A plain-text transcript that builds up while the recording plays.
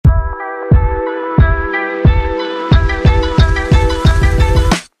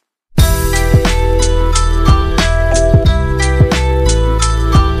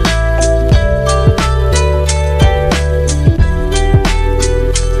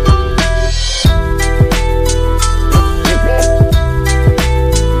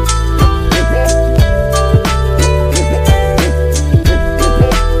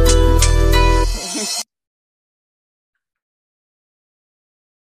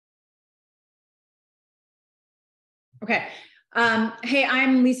Okay. Hey,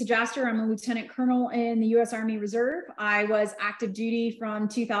 I'm Lisa Jaster. I'm a lieutenant colonel in the U.S. Army Reserve. I was active duty from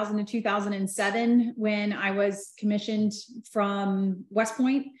 2000 to 2007 when I was commissioned from West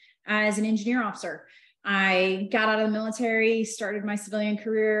Point as an engineer officer. I got out of the military, started my civilian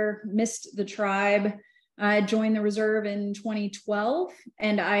career, missed the tribe, joined the reserve in 2012,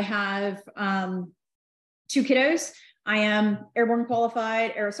 and I have two kiddos. I am airborne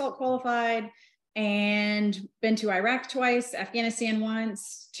qualified, air assault qualified, and been to Iraq twice, Afghanistan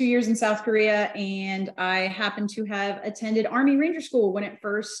once, 2 years in South Korea, and I happen to have attended Army Ranger School when it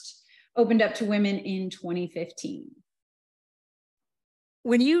first opened up to women in 2015.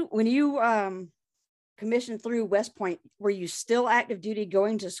 When you commissioned through West Point, were you still active duty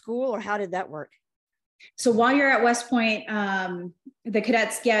going to school, or how did that work? So while you're at West Point, the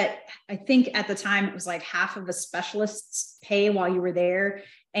cadets get, I think at the time it was like half of a specialist's pay while you were there.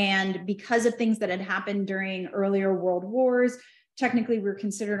 And because of things that had happened during earlier world wars, technically we were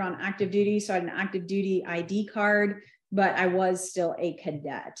considered on active duty. So I had an active duty ID card, but I was still a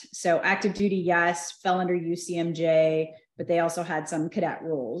cadet. So active duty, yes, fell under UCMJ, but they also had some cadet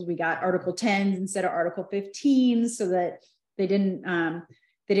rules. We got Article 10s instead of Article 15s so that they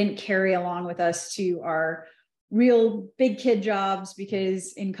didn't carry along with us to our real big kid jobs,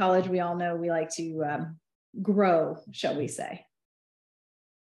 because in college, we all know we like to grow, shall we say.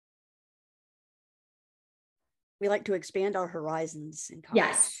 We like to expand our horizons in college.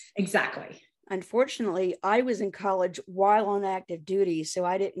 Yes, exactly. Unfortunately, I was in college while on active duty, so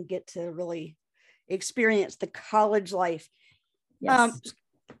I didn't get to really experience the college life. Yes.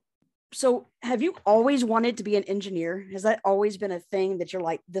 So have you always wanted to be an engineer? Has that always been a thing that you're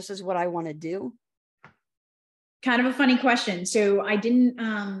like, this is what I want to do? Kind of a funny question. So I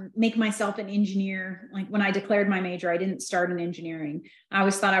didn't make myself an engineer. Like when I declared my major, I didn't start in engineering. I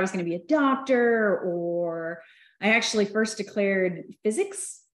always thought I was going to be a doctor, or I actually first declared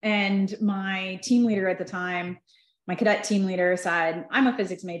physics. And my team leader at the time, my cadet team leader, said, I'm a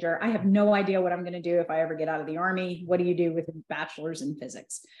physics major. I have no idea what I'm going to do if I ever get out of the Army. What do you do with a bachelor's in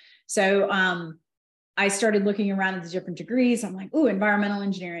physics? So I started looking around at the different degrees. I'm like, ooh, environmental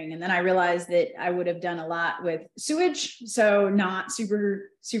engineering. And then I realized that I would have done a lot with sewage. So not super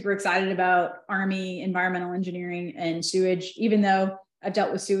excited about Army environmental engineering and sewage, even though I've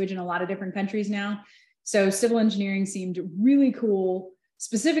dealt with sewage in a lot of different countries now. So civil engineering seemed really cool,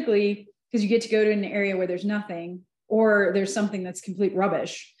 specifically because you get to go to an area where there's nothing, or there's something that's complete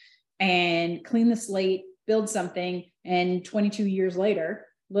rubbish, and clean the slate, build something. And 22 years later,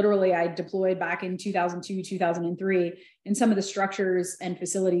 literally, I deployed back in 2002, 2003, and some of the structures and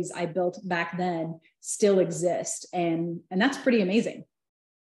facilities I built back then still exist. And that's pretty amazing.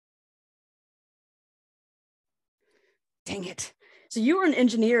 Dang it. So you were an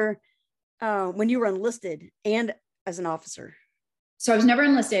engineer when you were enlisted and as an officer. So I was never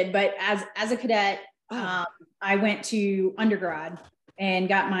enlisted, but as a cadet, I went to undergrad and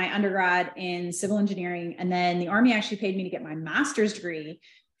got my undergrad in civil engineering. And then the Army actually paid me to get my master's degree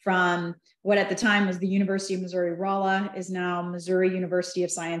from what at the time was the University of Missouri-Rolla, is now Missouri University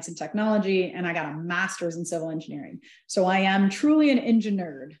of Science and Technology. And I got a master's in civil engineering. So I am truly an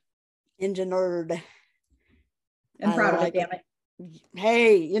engineer. Engineered. And proud of it, damn it.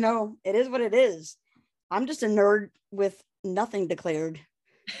 Hey, it is what it is. I'm just a nerd with nothing declared.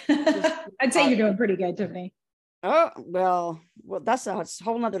 I'd say you're doing pretty good, Tiffany. Oh, well, that's a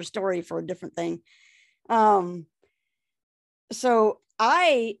whole nother story for a different thing. So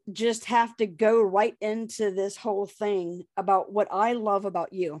I just have to go right into this whole thing about what I love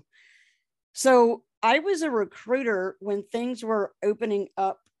about you. So I was a recruiter when things were opening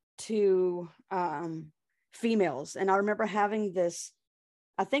up to females. And I remember having this,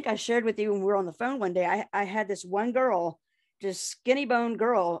 I think I shared with you when we were on the phone one day, I had this one girl, just skinny bone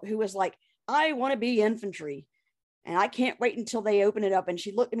girl, who was like, I want to be infantry. And I can't wait until they open it up. And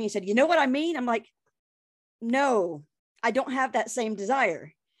she looked at me and said, you know what I mean? I'm like, no, I don't have that same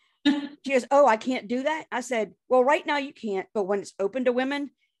desire. She goes, oh, I can't do that. I said, well, right now you can't, but when it's open to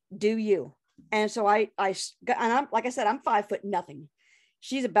women, do you? And so and I'm, like I said, I'm 5'0".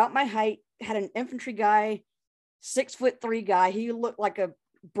 She's about my height, had an infantry guy, 6'3" guy. He looked like a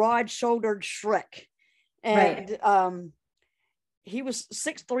broad shouldered Shrek. And right. He was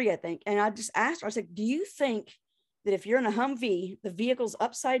 6'3", I think. And I just asked her, I said, do you think that if you're in a Humvee, the vehicle's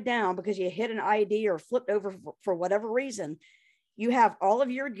upside down because you hit an ID or flipped over for whatever reason, you have all of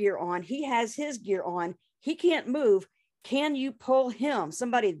your gear on, he has his gear on, he can't move. Can you pull him,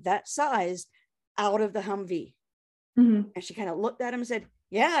 somebody that size, out of the Humvee? Mm-hmm. And she kind of looked at him and said,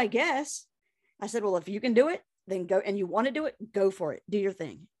 yeah, I guess. I said, well, if you can do it, then go. And you want to do it, go for it. Do your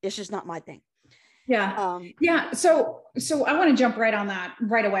thing. It's just not my thing. Yeah. Yeah. So I want to jump right on that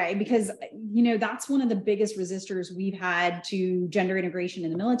right away, because, that's one of the biggest resistors we've had to gender integration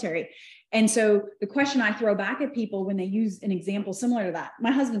in the military. And so the question I throw back at people when they use an example similar to that,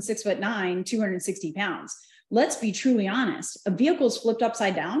 my husband's 6'9", 260 pounds. Let's be truly honest. A vehicle's flipped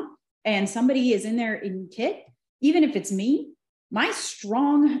upside down and somebody is in there in kit. Even if it's me, my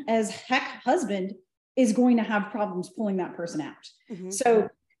strong as heck husband is going to have problems pulling that person out. Mm-hmm. So,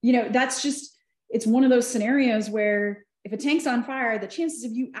 that's just, it's one of those scenarios where if a tank's on fire, the chances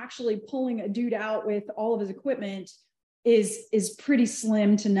of you actually pulling a dude out with all of his equipment is pretty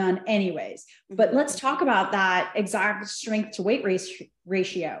slim to none anyways. Mm-hmm. But let's talk about that exact strength to weight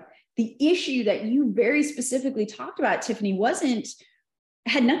ratio. The issue that you very specifically talked about, Tiffany,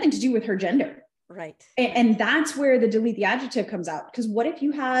 had nothing to do with her gender. Right. And that's where the delete the adjective comes out. Because what if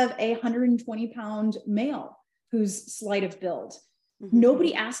you have a 120-pound male who's slight of build? Mm-hmm.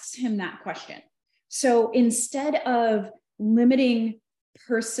 Nobody asks him that question. So instead of limiting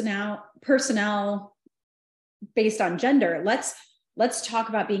personnel based on gender, let's talk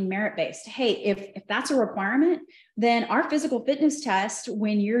about being merit-based. Hey, if that's a requirement, then our physical fitness test,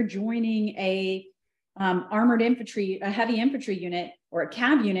 when you're joining a armored infantry, a heavy infantry unit or a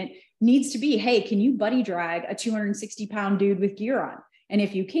cab unit, needs to be, hey, can you buddy drag a 260-pound dude with gear on? And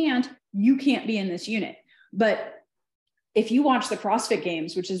if you can't be in this unit. But if you watch the CrossFit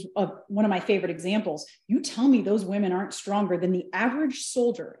Games, which is one of my favorite examples, you tell me those women aren't stronger than the average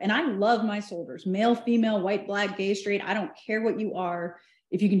soldier. And I love my soldiers, male, female, white, black, gay, straight. I don't care what you are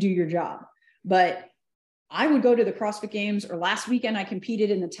if you can do your job. But I would go to the CrossFit Games, or last weekend I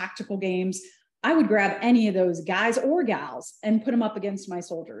competed in the tactical games. I would grab any of those guys or gals and put them up against my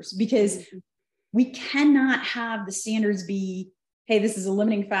soldiers, because we cannot have the standards be, hey, this is a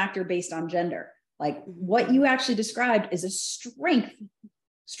limiting factor based on gender. Like what you actually described is a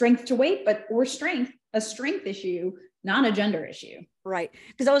strength to weight, a strength issue, not a gender issue. Right.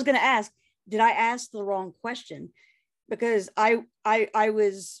 Because I was going to ask, did I ask the wrong question? Because I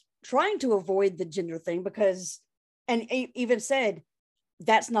was trying to avoid the gender thing, because, and even said,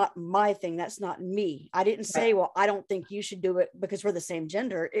 that's not my thing. That's not me. I didn't say, well, I don't think you should do it because we're the same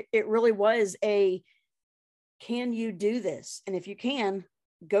gender. It really was can you do this? And if you can,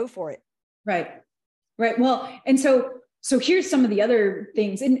 go for it. Right. Well, and so here's some of the other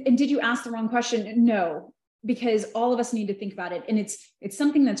things. And did you ask the wrong question? No, because all of us need to think about it. And it's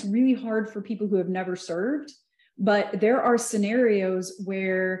something that's really hard for people who have never served. But there are scenarios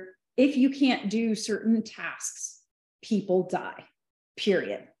where if you can't do certain tasks, people die,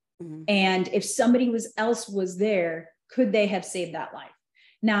 period. Mm-hmm. And if somebody else was there, could they have saved that life?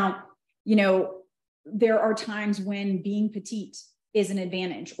 Now, there are times when being petite is an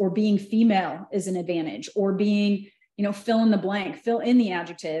advantage, or being female is an advantage, or being, fill in the blank, fill in the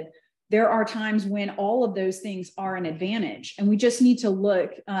adjective. There are times when all of those things are an advantage. And we just need to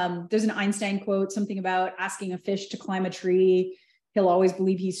look. There's an Einstein quote, something about asking a fish to climb a tree. He'll always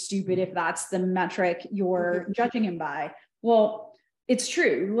believe he's stupid if that's the metric you're judging him by. Well, it's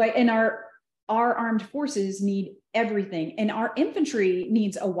true. Like, and our armed forces need everything. And our infantry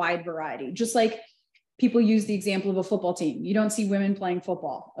needs a wide variety, just like people use the example of a football team. You don't see women playing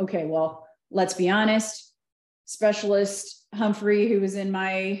football. Okay, well, let's be honest. Specialist Humphrey, who was in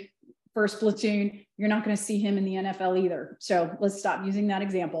my first platoon, you're not going to see him in the NFL either. So let's stop using that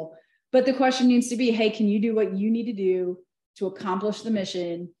example. But the question needs to be, hey, can you do what you need to do to accomplish the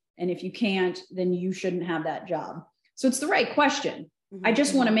mission? And if you can't, then you shouldn't have that job. So it's the right question. Mm-hmm. I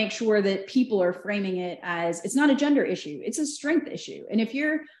just want to make sure that people are framing it as it's not a gender issue. It's a strength issue. And if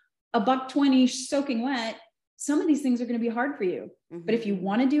you're a $120 soaking wet, some of these things are going to be hard for you. Mm-hmm. But if you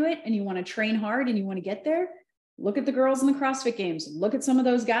want to do it and you want to train hard and you want to get there, look at the girls in the CrossFit Games. Look at some of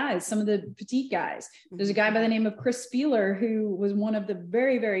those guys, some of the petite guys. Mm-hmm. There's a guy by the name of Chris Spieler, who was one of the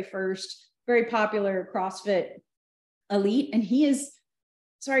very, very first, very popular CrossFit elite. And he is,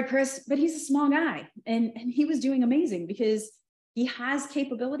 sorry, Chris, but he's a small guy. And he was doing amazing because he has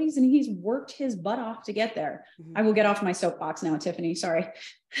capabilities and he's worked his butt off to get there. Mm-hmm. I will get off my soapbox now, Tiffany. Sorry.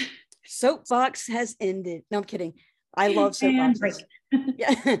 Soapbox has ended. No, I'm kidding. I love soapboxes.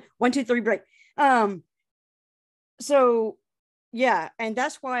 Yeah. 1, 2, 3, break. So yeah. And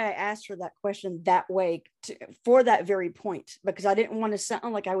that's why I asked her that question that way for that very point, because I didn't want to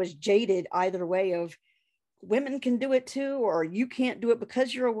sound like I was jaded either way of women can do it too, or you can't do it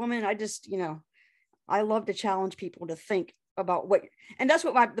because you're a woman. I just, I love to challenge people to think about what, and that's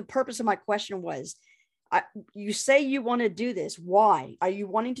what the purpose of my question was. You say you want to do this. Why? Are you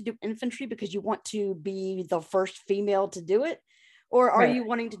wanting to do infantry because you want to be the first female to do it? Or are you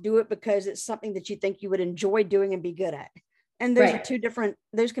wanting to do it because it's something that you think you would enjoy doing and be good at? And those are two different,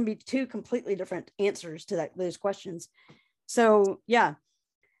 those can be two completely different answers to those questions. So yeah.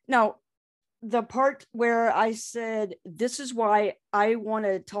 Now, the part where I said, this is why I want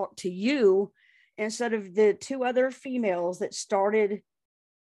to talk to you instead of the two other females that started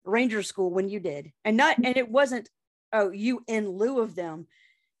Ranger School when you did. And it wasn't, oh, you in lieu of them.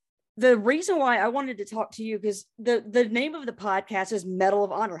 The reason why I wanted to talk to you, because the name of the podcast is Medal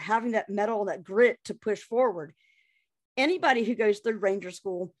of Honor, having that medal, that grit to push forward. Anybody who goes through Ranger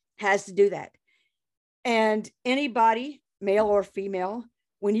School has to do that. And anybody, male or female,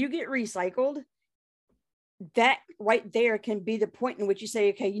 when you get recycled, that right there can be the point in which you say,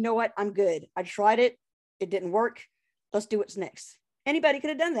 okay, you know what? I'm good. I tried it. It didn't work. Let's do what's next. Anybody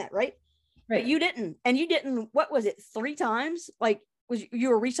could have done that, right? But you didn't. And you didn't, what was it, 3 times? Like, you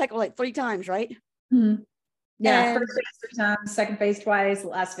were recycled like 3 times, right? Mm-hmm. Yeah, first phase 3 times, second phase twice,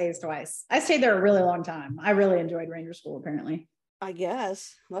 last phase twice. I stayed there a really long time. I really enjoyed Ranger School, apparently. I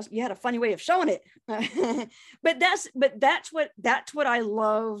guess. Well, you had a funny way of showing it. but that's what I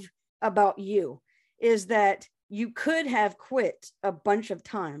love about you, is that you could have quit a bunch of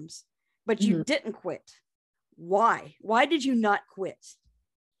times, but you didn't quit. Why? Why did you not quit?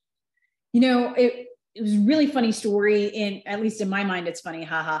 You know, it was a really funny story, at least in my mind, it's funny,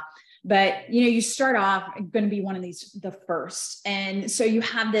 haha. But, you know, you start off going to be one of these, the first. And so you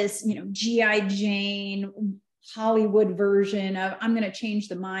have this, you know, G.I. Jane, Hollywood version of, I'm going to change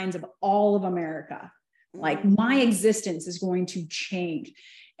the minds of all of America. Like, my existence is going to change.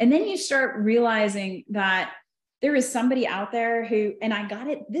 And then you start realizing that there is somebody out there who, and I got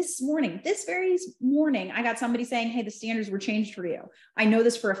it this very morning, I got somebody saying, hey, the standards were changed for you. I know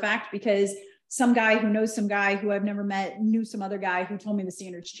this for a fact because some guy who knows some guy who I've never met knew some other guy who told me the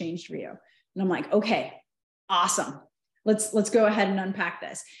standards changed for you. And I'm like, okay, awesome. Let's go ahead and unpack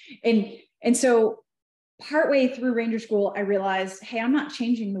this. And so partway through Ranger School, I realized, hey, I'm not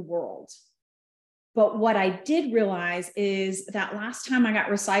changing the world. But what I did realize is that last time I got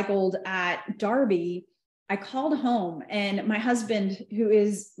recycled at Darby, I called home, and my husband, who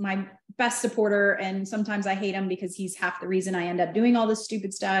is my best supporter, and sometimes I hate him because he's half the reason I end up doing all this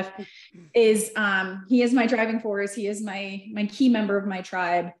stupid stuff, is he is my driving force. He is my key member of my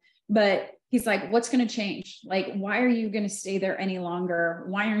tribe. But he's like, what's going to change? Like, why are you going to stay there any longer?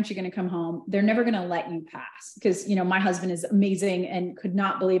 Why aren't you going to come home? They're never going to let you pass. Because, you know, my husband is amazing and could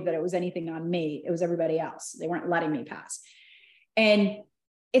not believe that it was anything on me. It was everybody else. They weren't letting me pass. And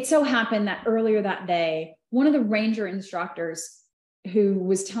it so happened that earlier that day, one of the Ranger instructors who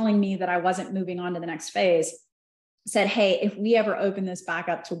was telling me that I wasn't moving on to the next phase said, hey, if we ever open this back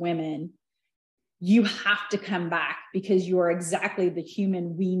up to women, you have to come back because you are exactly the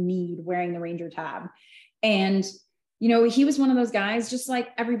human we need wearing the Ranger tab. And, you know, he was one of those guys, just like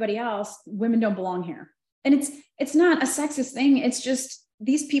everybody else, women don't belong here. And it's not a sexist thing. It's just,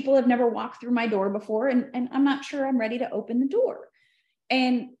 these people have never walked through my door before. And I'm not sure I'm ready to open the door.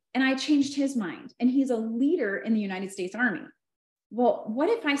 And I changed his mind, and he's a leader in the United States Army. Well, what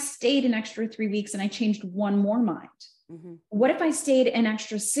if I stayed an extra 3 weeks and I changed one more mind? Mm-hmm. What if I stayed an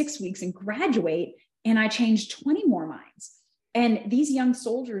extra 6 weeks and graduate and I changed 20 more minds? And these young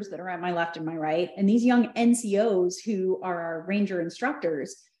soldiers that are at my left and my right, and these young NCOs who are our Ranger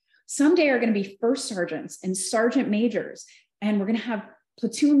instructors, someday are going to be first sergeants and sergeant majors. And we're going to have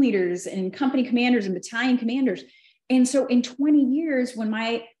platoon leaders and company commanders and battalion commanders. And so in 20 years, when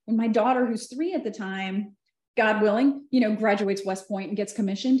my daughter, who's 3 at the time, God willing, you know, graduates West Point and gets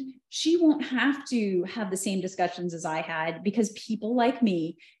commissioned, she won't have to have the same discussions as I had, because people like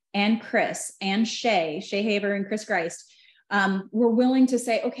me and Chris and Shay Haver and Chris Geist were willing to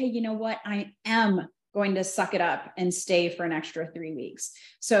say, okay, you know what? I am going to suck it up and stay for an extra 3 weeks.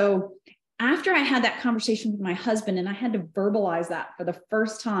 So after I had that conversation with my husband, and I had to verbalize that for the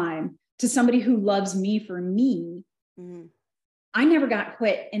first time to somebody who loves me for me, I never got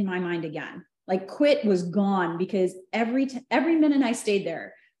quit in my mind again. Like, quit was gone, because every minute I stayed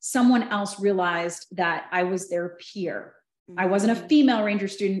there, someone else realized that I was their peer. I wasn't a female Ranger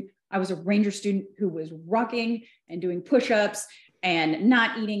student. I was a Ranger student who was rucking and doing push-ups and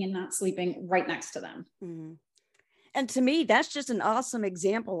not eating and not sleeping right next to them. And to me, that's just an awesome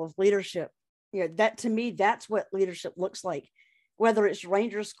example of leadership. You know, that to me, that's what leadership looks like, whether it's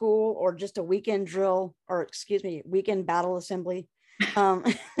Ranger School or just a weekend drill, or weekend battle assembly.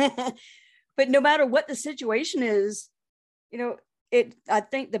 But no matter what the situation is, you know, I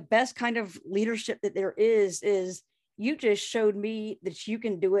think the best kind of leadership that there is you just showed me that you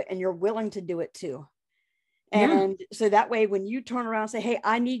can do it, and you're willing to do it too. And so that way, when you turn around and say, hey,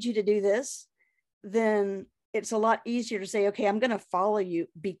 I need you to do this, then it's a lot easier to say, okay, I'm going to follow you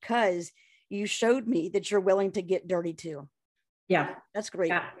because you showed me that you're willing to get dirty too. Yeah. That's great.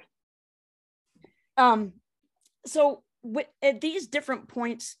 Yeah. So at these different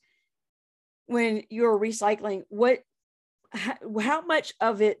points when you're recycling, how much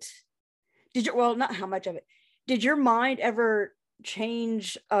of it did you, well, not how much of it, did your mind ever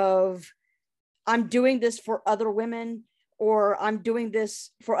change of, I'm doing this for other women, or I'm doing this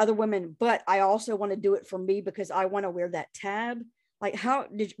for other women, but I also want to do it for me because I want to wear that tab? Like, how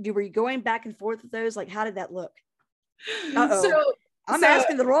were you going back and forth with those? Like, how did that look? Uh-oh. I'm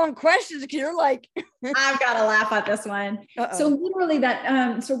asking the wrong questions because you're like, I've got to laugh at this one. Uh-oh. So literally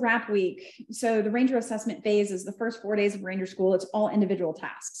that, so RAP week. So the Ranger assessment phase is the first 4 days of Ranger school. It's all individual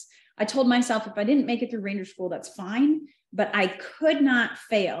tasks. I told myself if I didn't make it through Ranger school, that's fine, but I could not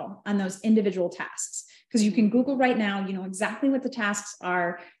fail on those individual tasks, because you can Google right now, you know exactly what the tasks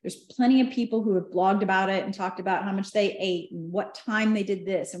are. There's plenty of people who have blogged about it and talked about how much they ate and what time they did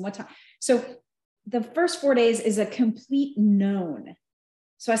this and what time. So the first 4 days is a complete known.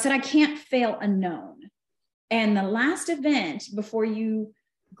 So I said, I can't fail a known. And the last event before you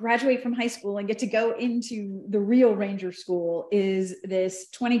graduate from high school and get to go into the real Ranger school is this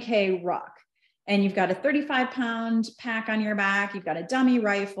 20K ruck. And you've got a 35-pound pack on your back. You've got a dummy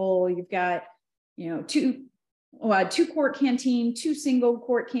rifle. You've got, you know, two quart canteen, 2 single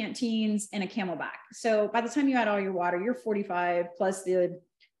quart canteens, and a Camelback. So by the time you add all your water, you're 45 plus the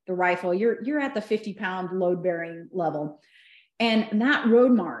rifle. You're at the 50-pound load bearing level. And that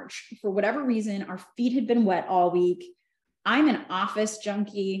road march, for whatever reason, our feet had been wet all week. I'm an office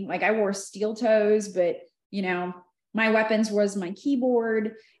junkie. Like, I wore steel toes, but you know, my weapons was my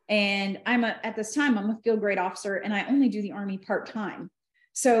keyboard. And at this time, I'm a field grade officer, and I only do the Army part-time.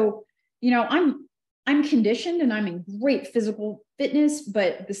 So, you know, I'm conditioned and I'm in great physical fitness,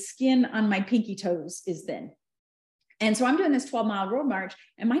 but the skin on my pinky toes is thin. And so I'm doing this 12-mile road march,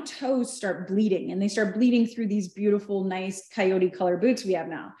 and my toes start bleeding, and they start bleeding through these beautiful, nice coyote color boots we have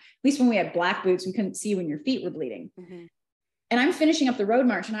now. At least when we had black boots, we couldn't see when your feet were bleeding. Mm-hmm. And I'm finishing up the road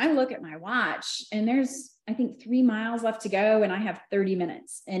march, and I look at my watch, and there's, I think, 3 miles left to go, and I have 30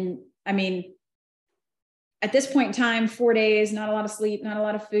 minutes. And I mean, at this point in time, 4 days, not a lot of sleep, not a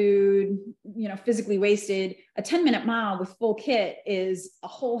lot of food, you know, physically wasted. A 10-minute mile with full kit is a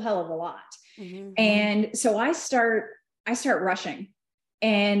whole hell of a lot. Mm-hmm. And so I start rushing,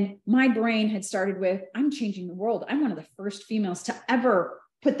 and my brain had started with, I'm changing the world. I'm one of the first females to ever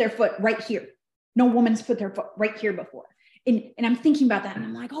put their foot right here. No woman's put their foot right here before. And I'm thinking about that, and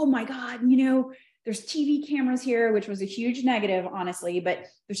I'm like, oh my God, you know, there's TV cameras here, which was a huge negative, honestly, but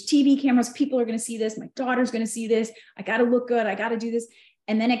there's TV cameras. People are going to see this. My daughter's going to see this. I got to look good. I got to do this.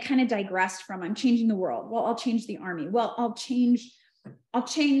 And then it kind of digressed from, I'm changing the world. Well, I'll change the Army. Well, I'll change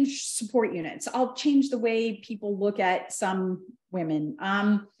support units. I'll change the way people look at some women.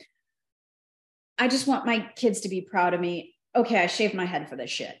 I just want my kids to be proud of me. Okay, I shaved my head for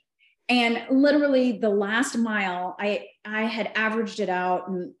this shit. And literally the last mile, I had averaged it out,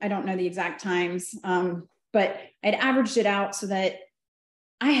 and I don't know the exact times, but I'd averaged it out so that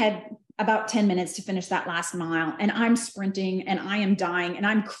I had about 10 minutes to finish that last mile. And I'm sprinting, and I am dying, and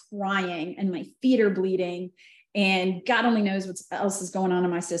I'm crying, and my feet are bleeding, and God only knows what else is going on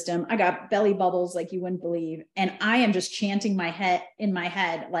in my system. I got belly bubbles like you wouldn't believe. And I am just chanting in my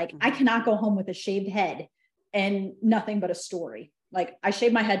head, like, I cannot go home with a shaved head and nothing but a story. Like, I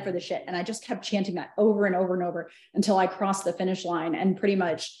shaved my head for the shit. And I just kept chanting that over and over and over until I crossed the finish line and pretty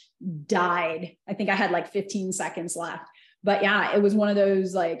much died. I think I had like 15 seconds left. But yeah, it was one of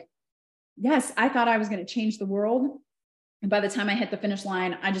those, like, yes, I thought I was going to change the world. And by the time I hit the finish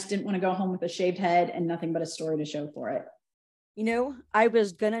line, I just didn't want to go home with a shaved head and nothing but a story to show for it. You know, I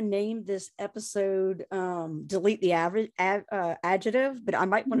was going to name this episode, delete the adjective, but I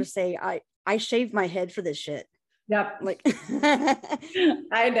might want to say I shaved my head for this shit. Yep. Like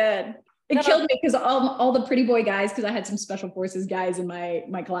I did. It killed me because all the pretty boy guys, because I had some special forces guys in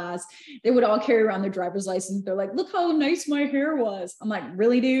my class, they would all carry around their driver's license. They're like, look how nice my hair was. I'm like,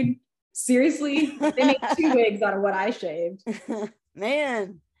 really, dude? Seriously? They made 2 wigs out of what I shaved.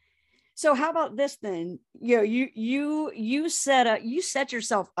 Man. So how about this then? You know, you set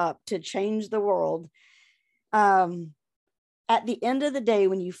yourself up to change the world. At the end of the day,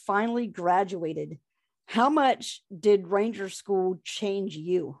 when you finally graduated, how much did Ranger School change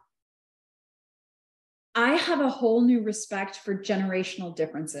you? I have a whole new respect for generational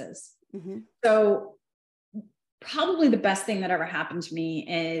differences. Mm-hmm. So probably the best thing that ever happened to me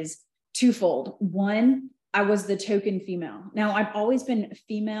is twofold. One, I was the token female. Now, I've always been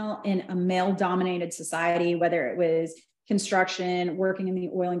female in a male-dominated society, whether it was construction, working in the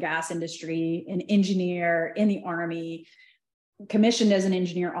oil and gas industry, an engineer, in the Army. commissioned as an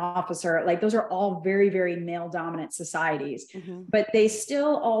engineer officer. Like those are all very, very male dominant societies, Mm-hmm. but they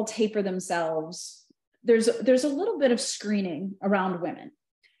still all taper themselves. There's a little bit of screening around women.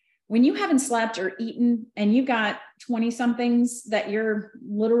 When you haven't slept or eaten and you've got 20 somethings that you're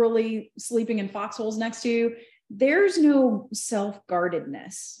literally sleeping in foxholes next to, there's no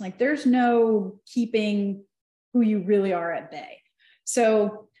self-guardedness. Like there's no keeping who you really are at bay.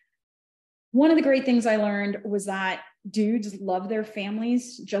 So one of the great things I learned was that dudes love their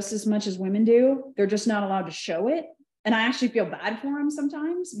families just as much as women do. They're just not allowed to show it. And I actually feel bad for them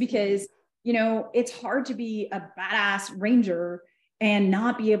sometimes because, you know, it's hard to be a badass ranger and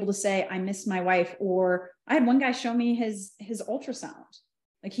not be able to say, I miss my wife. Or I had one guy show me his ultrasound.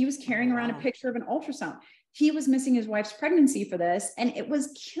 Like he was carrying around a picture of an ultrasound. He was missing his wife's pregnancy for this, and it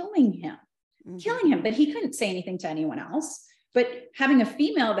was killing him, but he couldn't say anything to anyone else. But having a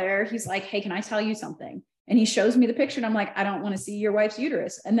female there, he's like, hey, can I tell you something? And he shows me the picture and I'm like, I don't want to see your wife's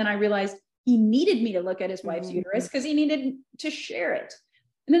uterus. And then I realized he needed me to look at his wife's uterus because he needed to share it.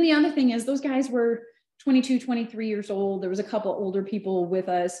 And then the other thing is those guys were 22, 23 years old. There was a couple older people with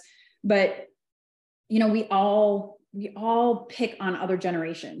us, but you know, we all pick on other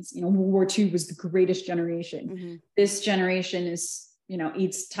generations. You know, World War II was the greatest generation. This generation is, you know,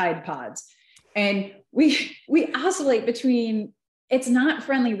 eats Tide Pods. And we oscillate between, it's not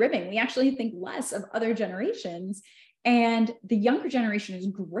friendly ribbing. We actually think less of other generations. And the younger generation is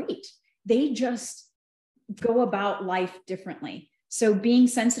great. They just go about life differently. So being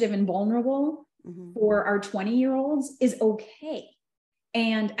sensitive and vulnerable for our 20-year-olds is okay.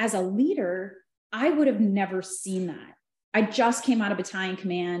 And as a leader, I would have never seen that. I just came out of battalion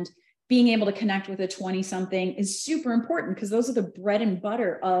command. Being able to connect with a 20-something is super important because those are the bread and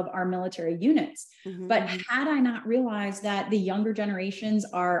butter of our military units. But had I not realized that the younger generations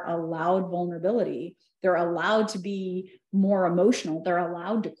are allowed vulnerability, they're allowed to be more emotional, they're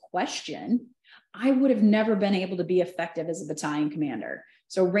allowed to question, I would have never been able to be effective as a battalion commander.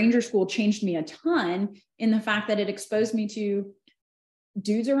 So Ranger School changed me a ton in the fact that it exposed me to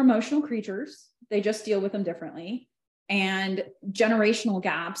dudes are emotional creatures. They just deal with them differently. And generational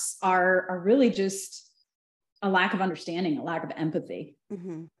gaps are really just a lack of understanding, a lack of empathy.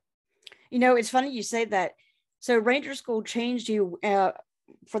 You know, it's funny you say that. So Ranger School changed you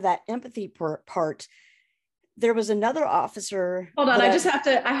for that empathy part. There was another officer. Hold on,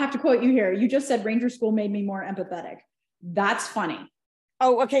 I have to quote you here. You just said Ranger School made me more empathetic. That's funny.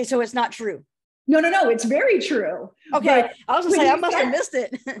 Oh, okay. So it's not true. No, it's very true. Okay. I was gonna say I must have missed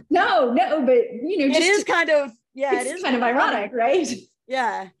it. No, but you know, it is kind of, yeah, it is kind of ironic, right?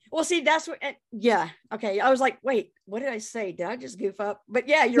 Yeah. Well, see, that's what, yeah. Okay. I was like, wait, what did I say? Did I just goof up? But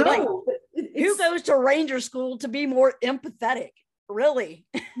yeah, you're right. Who goes to Ranger School to be more empathetic? Really?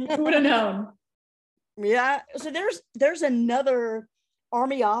 Who would have known? Yeah. So there's another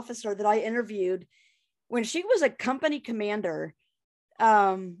Army officer that I interviewed when she was a company commander.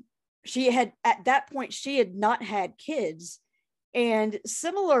 She had, at that point, she had not had kids. And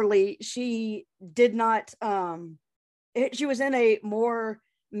similarly, she did not, she was in a more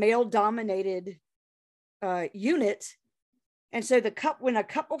male dominated unit. And so when a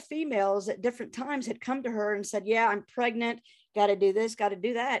couple females at different times had come to her and said, yeah, I'm pregnant, got to do this, got to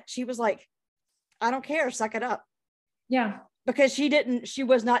do that. She was like, I don't care, suck it up. Yeah. Because she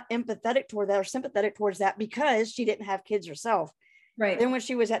was not empathetic toward that or sympathetic towards that because she didn't have kids herself. Right. Then when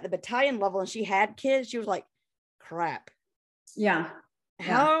she was at the battalion level and she had kids, she was like, crap. Yeah.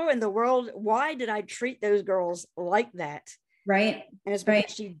 How in the world, why did I treat those girls like that? Right. And it's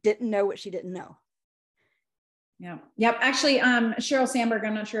because she didn't know what she didn't know. Yeah. Yep. Actually, Sheryl Sandberg,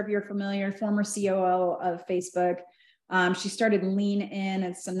 I'm not sure if you're familiar, former COO of Facebook. She started Lean In.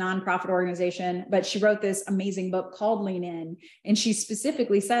 It's a nonprofit organization, but she wrote this amazing book called Lean In. And she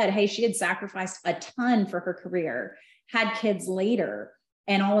specifically said, hey, she had sacrificed a ton for her career, had kids later.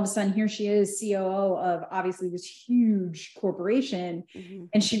 And all of a sudden, here she is, COO of obviously this huge corporation.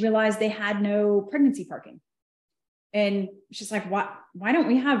 And she realized they had no pregnancy parking. And she's like, why don't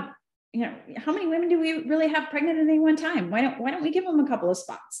we have, you know, how many women do we really have pregnant at any one time? Why don't we give them a couple of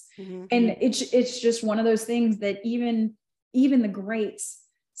spots? And it's just one of those things that even the greats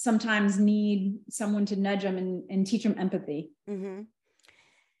sometimes need someone to nudge them and teach them empathy.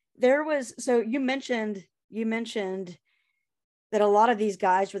 There was, so you mentioned that a lot of these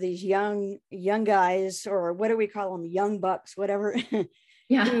guys were these young guys, or what do we call them? Young bucks, whatever.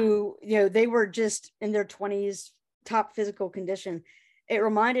 Yeah. Who, you know, they were just in their 20s, top physical condition. It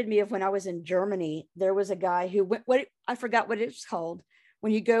reminded me of when I was in Germany. There was a guy who went, I forgot what it's called,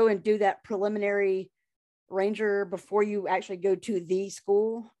 when you go and do that preliminary ranger before you actually go to the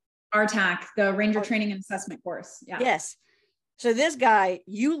school. RTAC, the Ranger Training and Assessment course. Yeah. Yes. So this guy,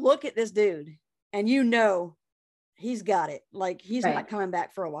 you look at this dude and you know he's got it. Like he's not coming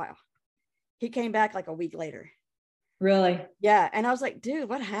back for a while. He came back like a week later. Really? Yeah. And I was like, dude,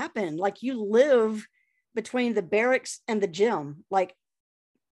 what happened? Like you live between the barracks and the gym. Like,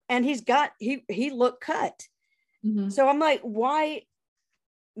 and he looked cut. Mm-hmm. So I'm like, why?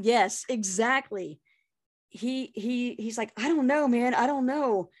 Yes, exactly. He's like, I don't know, man. I don't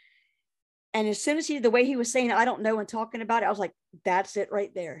know. And as soon as the way he was saying, I don't know, and talking about it, I was like, that's it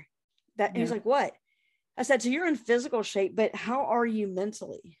right there. And he's like, what? I said, so you're in physical shape, but how are you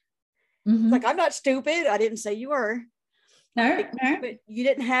mentally? Mm-hmm. Like, I'm not stupid. I didn't say you were. No. But you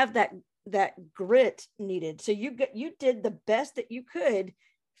didn't have that grit needed. So you did the best that you could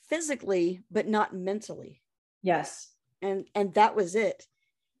physically, but not mentally. Yes. And that was it.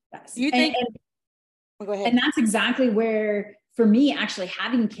 Yes. Do you think? Go ahead. And that's exactly where, for me, actually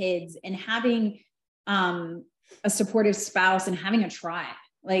having kids and having a supportive spouse and having a tribe,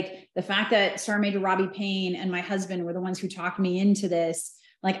 like the fact that Sergeant Major Robbie Payne and my husband were the ones who talked me into this.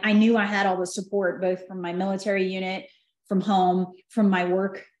 Like I knew I had all the support, both from my military unit, from home, from my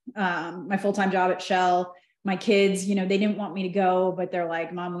work, my full-time job at Shell, my kids, they didn't want me to go, but they're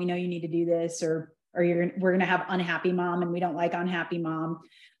like, Mom, we know you need to do this, or we're going to have unhappy mom, and we don't like unhappy mom.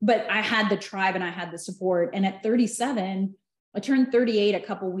 But I had the tribe and I had the support. And at 37, I turned 38 a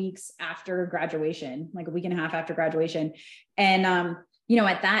couple weeks after graduation, like a week and a half after graduation. And,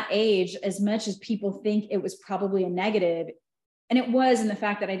 at that age, as much as people think it was probably a negative, and it was in the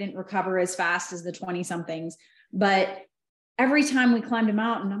fact that I didn't recover as fast as the 20 somethings, but every time we climbed a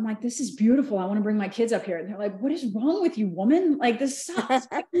mountain, I'm like, this is beautiful. I want to bring my kids up here. And they're like, what is wrong with you, woman? Like, this sucks.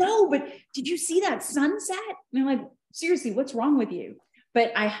 Like, no, but did you see that sunset? And they're like, seriously, what's wrong with you?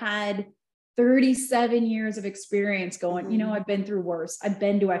 But I had 37 years of experience going, I've been through worse. I've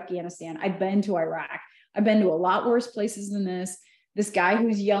been to Afghanistan. I've been to Iraq. I've been to a lot worse places than this. This guy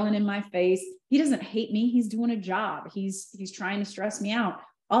who's yelling in my face, he doesn't hate me. He's doing a job. He's trying to stress me out.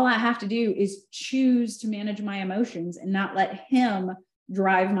 All I have to do is choose to manage my emotions and not let him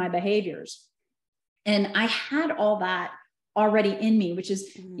drive my behaviors. And I had all that already in me, which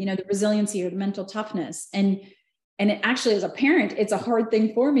is, the resiliency or the mental toughness. And it actually, as a parent, it's a hard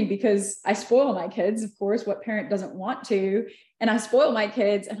thing for me because I spoil my kids, of course, what parent doesn't want to, and I spoil my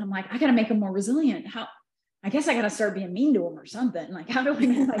kids and I'm like, I got to make them more resilient. I guess I got to start being mean to them or something. Like, how do I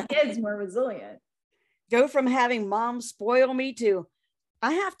make my kids more resilient? Go from having mom spoil me to,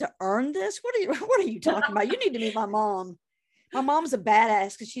 I have to earn this. What are you talking about? You need to meet my mom. My mom's a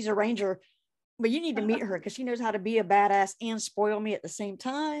badass because she's a Ranger, but you need to meet her because she knows how to be a badass and spoil me at the same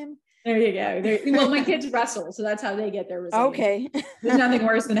time. There you go. Well, my kids wrestle, so that's how they get their resilience. Okay. There's nothing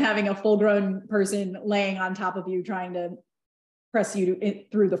worse than having a full-grown person laying on top of you trying to press you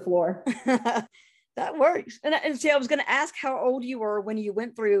through the floor. That works. And see, I was going to ask how old you were when you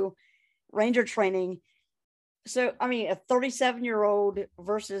went through Ranger training. So, I mean, a 37-year-old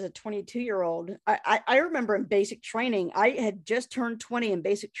versus a 22-year-old. I remember in basic training, I had just turned 20 in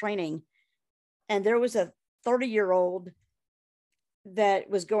basic training, and there was a 30-year-old that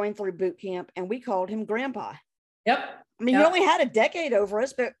was going through boot camp, and we called him Grandpa. Yep. I mean, you only had a decade over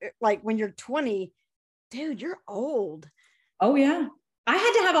us, but like when you're 20, dude, you're old. Oh, yeah. I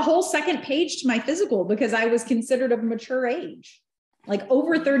had to have a whole second page to my physical because I was considered of mature age. Like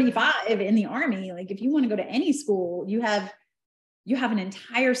over 35 in the Army, like if you want to go to any school, you have an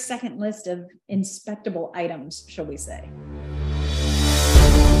entire second list of inspectable items, shall we say.